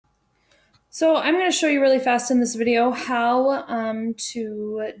So I'm going to show you really fast in this video how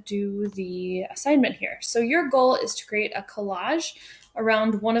to do the assignment here. So your goal is to create a collage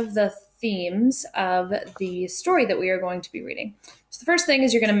around one of the themes of the story that we are going to be reading. So the first thing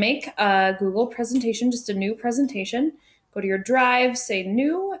is you're going to make a Google presentation, just a new presentation. Go to your drive, say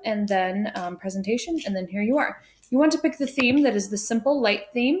new, and then presentation, and then here you are. You want to pick the theme that is the simple light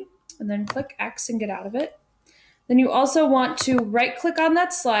theme, and then click X and get out of it. Then you also want to right click on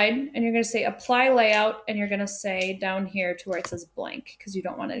that slide and you're going to say apply layout, and you're going to say down here to where it says blank because you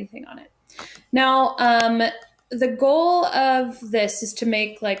don't want anything on it. Now, the goal of this is to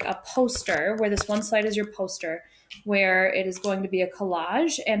make like a poster where this one slide is your poster, where it is going to be a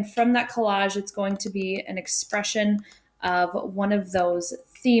collage. And from that collage, it's going to be an expression of one of those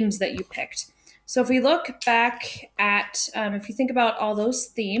themes that you picked. So if we look back at, if you think about all those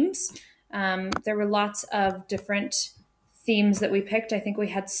themes, there were lots of different themes that we picked. I think we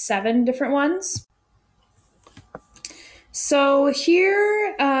had 7 different ones. So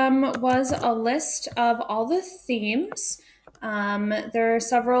here was a list of all the themes. There are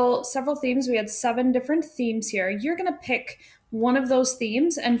several themes. We had 7 different themes here. You're going to pick one of those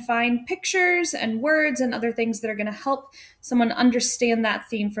themes and find pictures and words and other things that are going to help someone understand that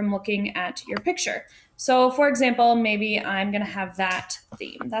theme from looking at your picture. So for example, maybe I'm going to have that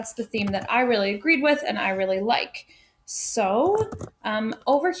theme. That's the theme that I really agreed with and I really like. So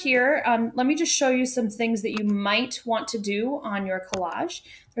over here, let me just show you some things that you might want to do on your collage.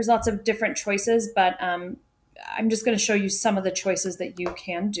 There's lots of different choices, but I'm just going to show you some of the choices that you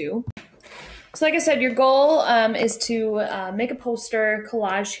can do. So like I said, your goal is to make a poster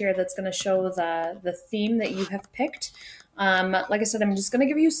collage here that's going to show the theme that you have picked. Like I said, I'm just going to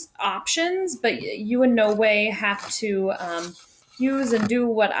give you options, but you in no way have to use and do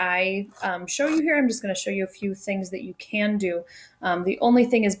what I show you here. I'm just going to show you a few things that you can do. The only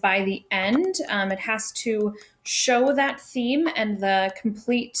thing is by the end, it has to show that theme and the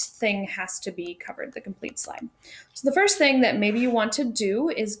complete thing has to be covered, the complete slide. So the first thing that maybe you want to do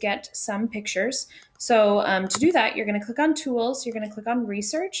is get some pictures. So to do that, you're going to click on Tools, you're going to click on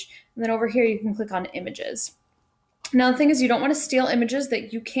Research, and then over here you can click on Images. Now the thing is, you don't want to steal images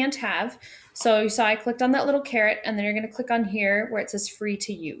that you can't have. So you saw I clicked on that little caret, and then you're going to click on here where it says free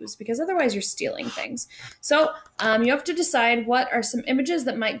to use, because otherwise you're stealing things. So you have to decide what are some images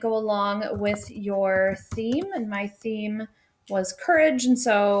that might go along with your theme. And my theme was courage. And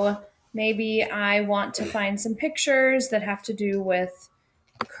so maybe I want to find some pictures that have to do with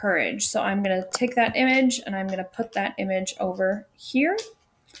courage. So I'm going to take that image and I'm going to put that image over here.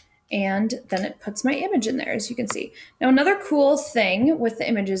 And then it puts my image in there, as you can see. Now, another cool thing with the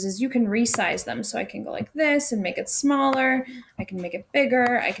images is you can resize them. So I can go like this and make it smaller. I can make it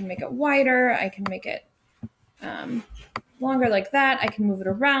bigger. I can make it wider. I can make it longer like that. I can move it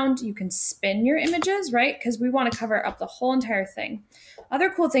around. You can spin your images, right? Because we want to cover up the whole entire thing. Other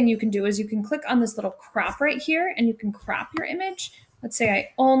cool thing you can do is you can click on this little crop right here and you can crop your image. Let's say I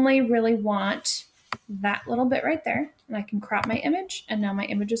only really want that little bit right there, and I can crop my image, and now my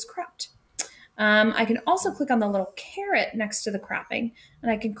image is cropped. I can also click on the little caret next to the cropping,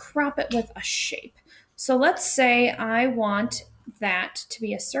 and I can crop it with a shape. So let's say I want that to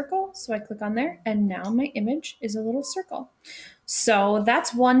be a circle, so I click on there, and now my image is a little circle. So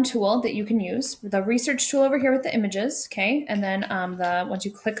that's one tool that you can use. The research tool over here with the images, okay, and then once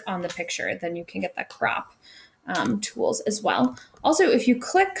you click on the picture, then you can get that crop tools as well. Also, if you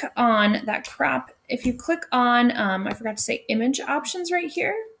click on that crop, if you click on, I forgot to say image options right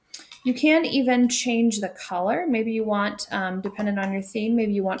here, you can even change the color. Maybe you want, depending on your theme,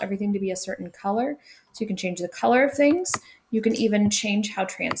 maybe you want everything to be a certain color. So you can change the color of things. You can even change how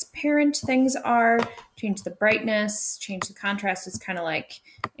transparent things are, change the brightness, change the contrast. It's kind of like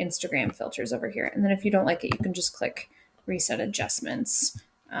Instagram filters over here. And then if you don't like it, you can just click Reset Adjustments.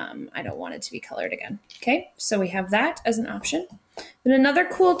 I don't want it to be colored again. Okay, so we have that as an option. Then another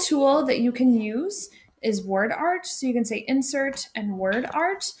cool tool that you can use is word art. So you can say insert and word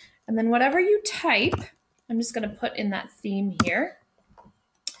art, and then whatever you type, I'm just going to put in that theme here.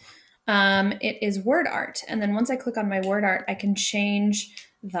 It is word art. And then once I click on my word art, I can change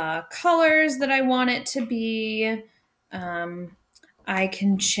the colors that I want it to be. I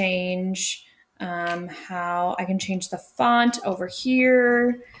can change how I can change the font over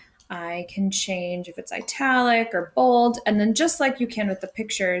here. I can change if it's italic or bold. And then just like you can with the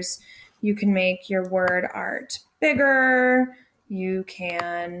pictures, you can make your word art bigger. You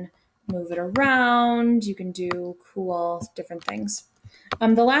can move it around. You can do cool different things.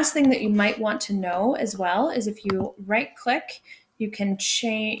 The last thing that you might want to know as well is if you right click, you can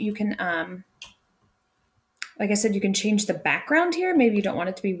change, like I said, you can change the background here. Maybe you don't want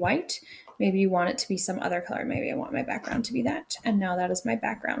it to be white. Maybe you want it to be some other color. Maybe I want my background to be that. And now that is my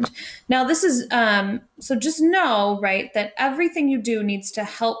background. Now this is, so just know, right, that everything you do needs to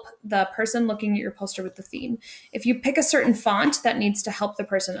help the person looking at your poster with the theme. If you pick a certain font, that needs to help the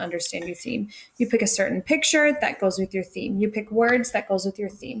person understand your theme. You pick a certain picture, that goes with your theme. You pick words, that goes with your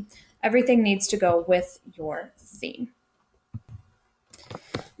theme. Everything needs to go with your theme.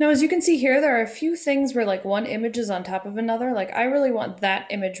 Now, as you can see here, there are a few things where like one image is on top of another. Like I really want that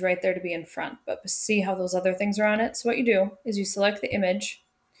image right there to be in front, but see how those other things are on it? So what you do is you select the image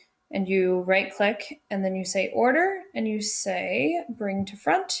and you right click and then you say order and you say bring to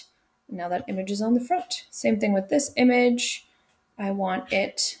front. Now that image is on the front. Same thing with this image. I want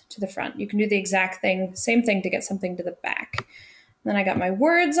it to the front. You can do the exact thing, same thing to get something to the back. Then I got my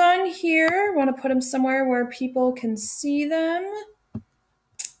words on here. I want to put them somewhere where people can see them.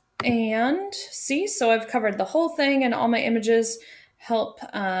 And see, so I've covered the whole thing and all my images help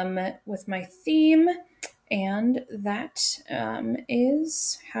with my theme. And that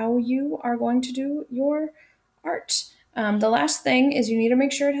is how you are going to do your art. The last thing is you need to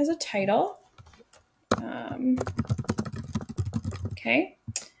make sure it has a title. Okay.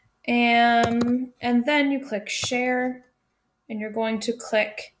 And then you click share and you're going to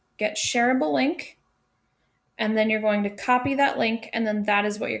click get shareable link. And then you're going to copy that link, and then that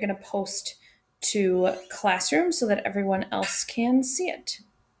is what you're going to post to Classroom so that everyone else can see it.